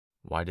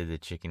Why did the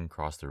chicken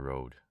cross the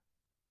road?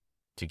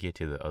 To get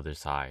to the other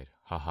side.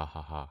 Ha ha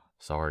ha ha.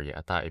 Sorry,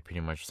 I thought it pretty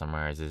much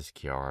summarizes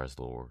Kiara's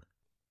lore.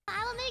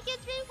 I will make your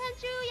dream come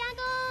true,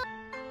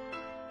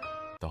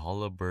 Yago! The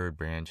hololive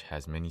branch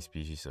has many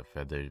species of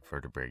feathered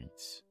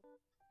vertebrates.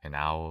 An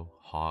owl,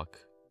 hawk,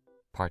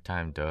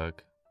 part-time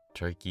duck,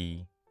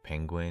 turkey,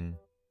 penguin.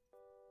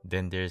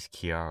 Then there's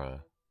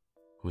Kiara,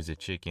 who's a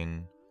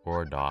chicken,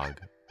 or a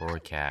dog, or a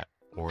cat,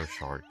 or a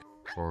shark,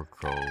 or a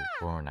crow,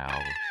 or an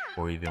owl,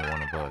 or even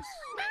one of us.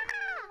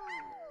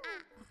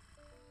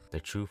 The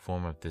true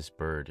form of this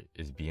bird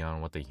is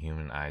beyond what the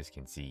human eyes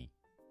can see.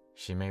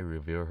 She may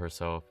reveal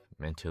herself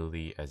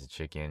mentally as a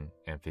chicken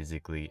and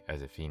physically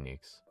as a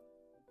phoenix.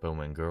 But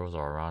when girls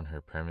are around her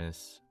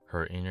premise,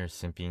 her inner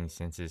simping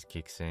senses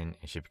kicks in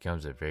and she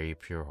becomes a very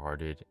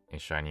pure-hearted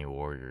and shiny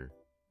warrior,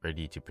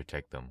 ready to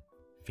protect them.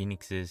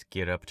 Phoenixes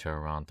get up to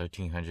around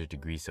 1300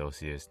 degrees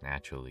Celsius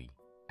naturally,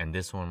 and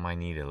this one might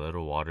need a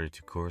little water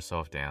to cool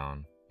herself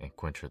down and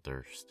quench her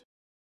thirst.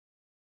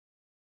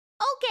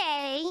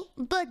 Okay,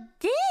 but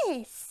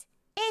this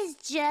is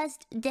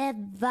just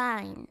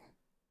divine.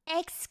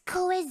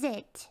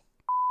 Exquisite.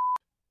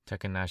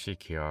 Takanashi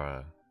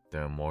Kiara,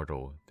 the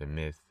immortal, the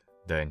myth,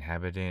 the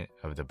inhabitant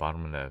of the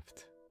bottom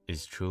left,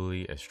 is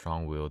truly a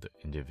strong-willed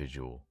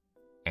individual.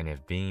 And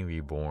if being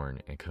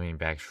reborn and coming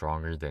back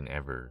stronger than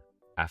ever,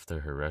 after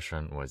her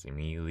restaurant was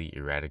immediately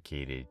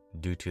eradicated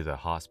due to the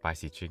hot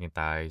spicy chicken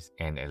thighs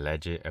and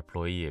alleged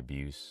employee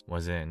abuse,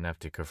 wasn't enough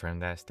to confirm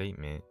that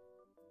statement,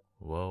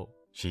 well,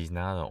 she's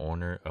now the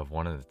owner of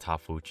one of the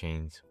top food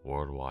chains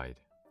worldwide,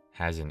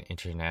 has an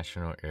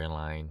international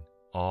airline,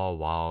 all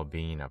while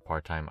being a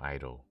part-time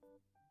idol.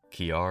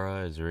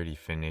 Kiara is already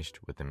finished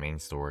with the main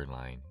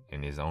storyline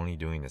and is only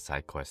doing the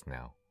side quest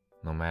now.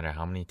 No matter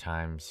how many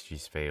times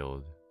she's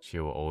failed, she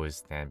will always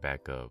stand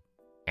back up,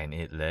 and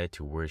it led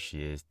to where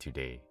she is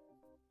today.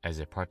 As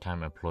a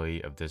part-time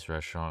employee of this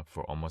restaurant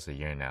for almost a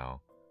year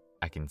now,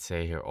 I can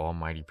say her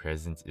almighty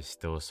presence is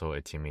still so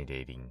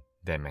intimidating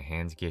that my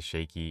hands get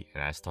shaky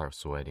and I start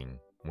sweating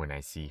when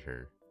I see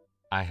her.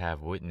 I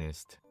have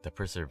witnessed the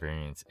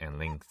perseverance and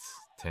lengths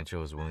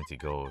Tencho is willing to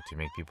go to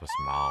make people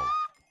smile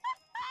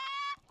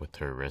with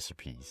her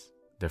recipes.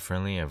 The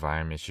friendly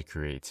environment she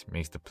creates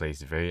makes the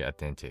place very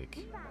authentic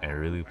and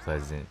really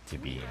pleasant to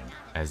be in,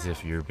 as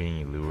if you're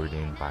being lured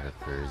in by her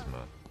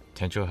charisma.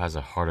 Tencho has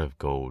a heart of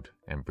gold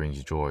and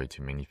brings joy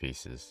to many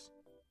faces.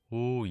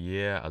 Oh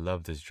yeah, I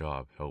love this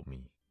job, help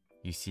me.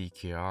 You see,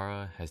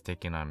 Kiara has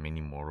taken on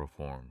many mortal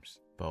forms,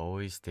 but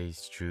always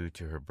stays true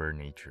to her bird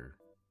nature.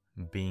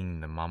 Being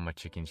the mama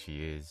chicken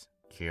she is,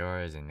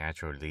 Kiara is a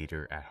natural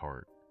leader at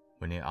heart.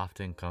 When it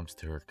often comes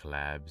to her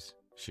collabs,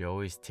 she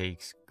always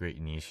takes great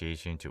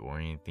initiation to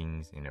orient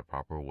things in a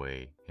proper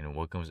way and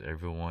welcomes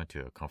everyone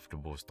to a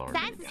comfortable start.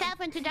 That's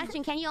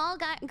self-introduction. Can you all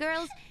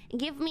girls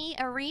give me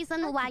a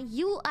reason why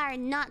you are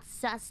not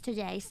sus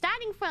today?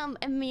 Starting from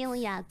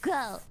Amelia,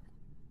 go.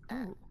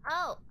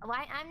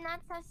 Why I'm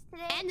not sus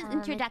today? And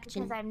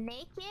introduction. Because I'm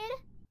naked?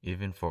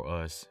 Even for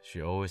us,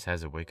 she always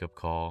has a wake-up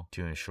call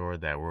to ensure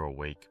that we're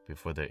awake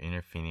before the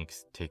inner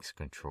phoenix takes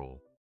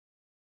control.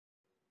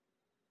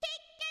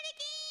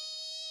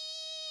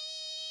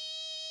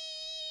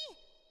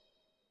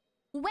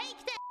 Wake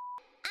the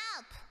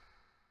up!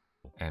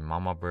 And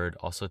Mama Bird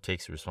also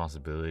takes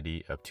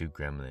responsibility of 2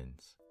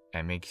 gremlins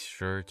and makes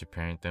sure to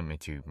parent them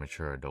into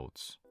mature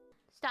adults.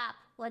 Stop.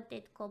 What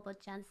did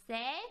Kobo-chan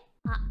say?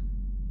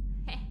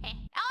 Oi!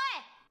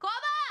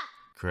 Kobo!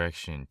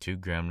 Correction, 2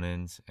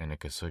 gremlins and a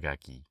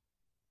kasugaki.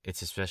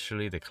 It's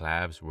especially the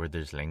collabs where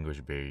there's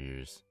language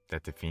barriers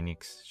that the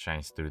phoenix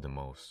shines through the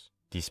most.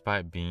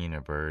 Despite being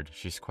a bird,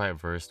 she's quite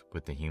versed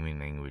with the human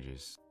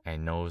languages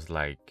and knows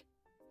like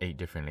 8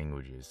 different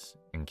languages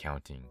and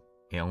counting.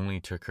 It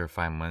only took her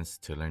 5 months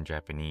to learn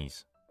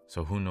Japanese,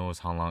 so who knows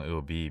how long it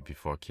will be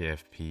before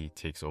KFP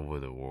takes over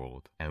the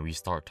world and we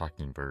start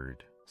talking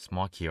bird.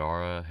 Small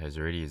Kiara has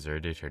already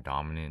exerted her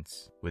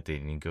dominance with the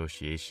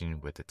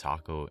negotiation with the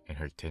taco and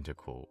her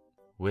tentacle.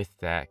 With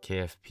that,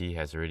 KFP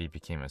has already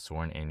become a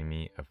sworn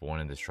enemy of one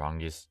of the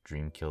strongest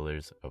dream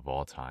killers of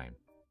all time.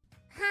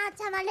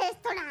 하차마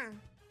레스토랑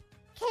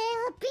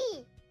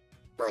KFP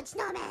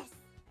부치노메스.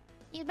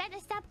 You better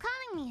stop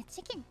calling me a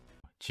chicken.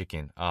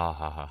 Chicken, ah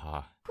ha ha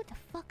ha. Who the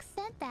fuck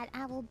said that?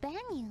 I will ban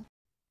you.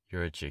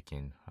 You're a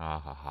chicken, ah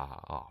ha ha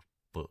ha. Oh,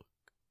 fuck.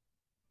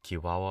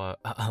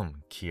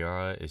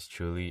 Kiara is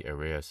truly a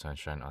ray of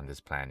sunshine on this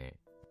planet.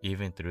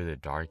 Even through the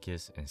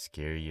darkest and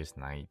scariest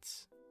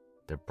nights,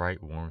 the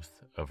bright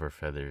warmth of her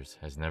feathers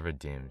has never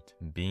dimmed.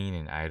 Being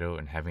an idol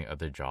and having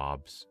other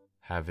jobs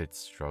have its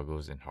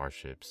struggles and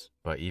hardships,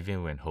 but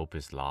even when hope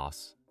is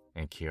lost,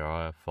 and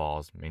Kiara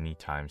falls many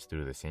times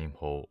through the same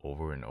hole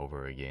over and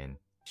over again,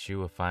 she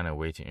will find a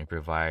way to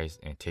improvise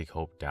and take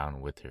hope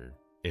down with her.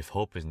 If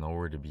hope is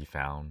nowhere to be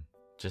found,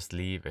 just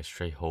leave a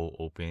straight hole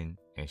open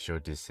and she'll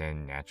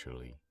descend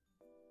naturally.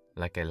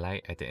 Like a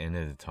light at the end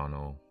of the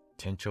tunnel,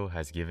 Tencho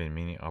has given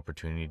many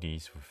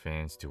opportunities for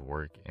fans to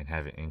work and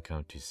have an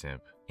income to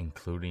simp,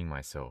 including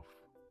myself.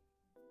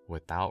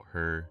 Without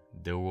her,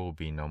 there will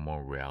be no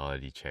more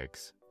reality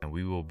checks and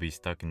we will be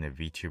stuck in the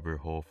VTuber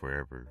hole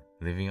forever.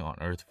 Living on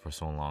Earth for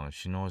so long,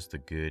 she knows the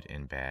good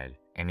and bad,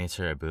 and it's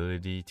her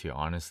ability to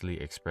honestly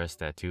express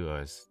that to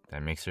us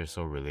that makes her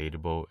so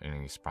relatable and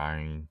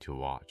inspiring to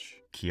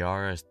watch.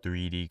 Kiara's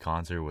 3D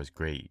concert was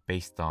great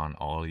based on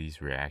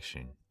Ollie's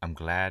reaction. I'm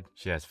glad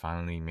she has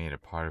finally made a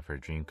part of her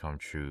dream come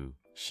true.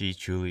 She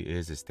truly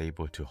is a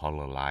staple to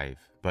hololive.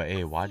 But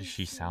hey, why does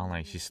she sound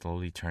like she's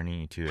slowly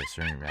turning into a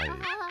certain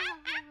rabbit?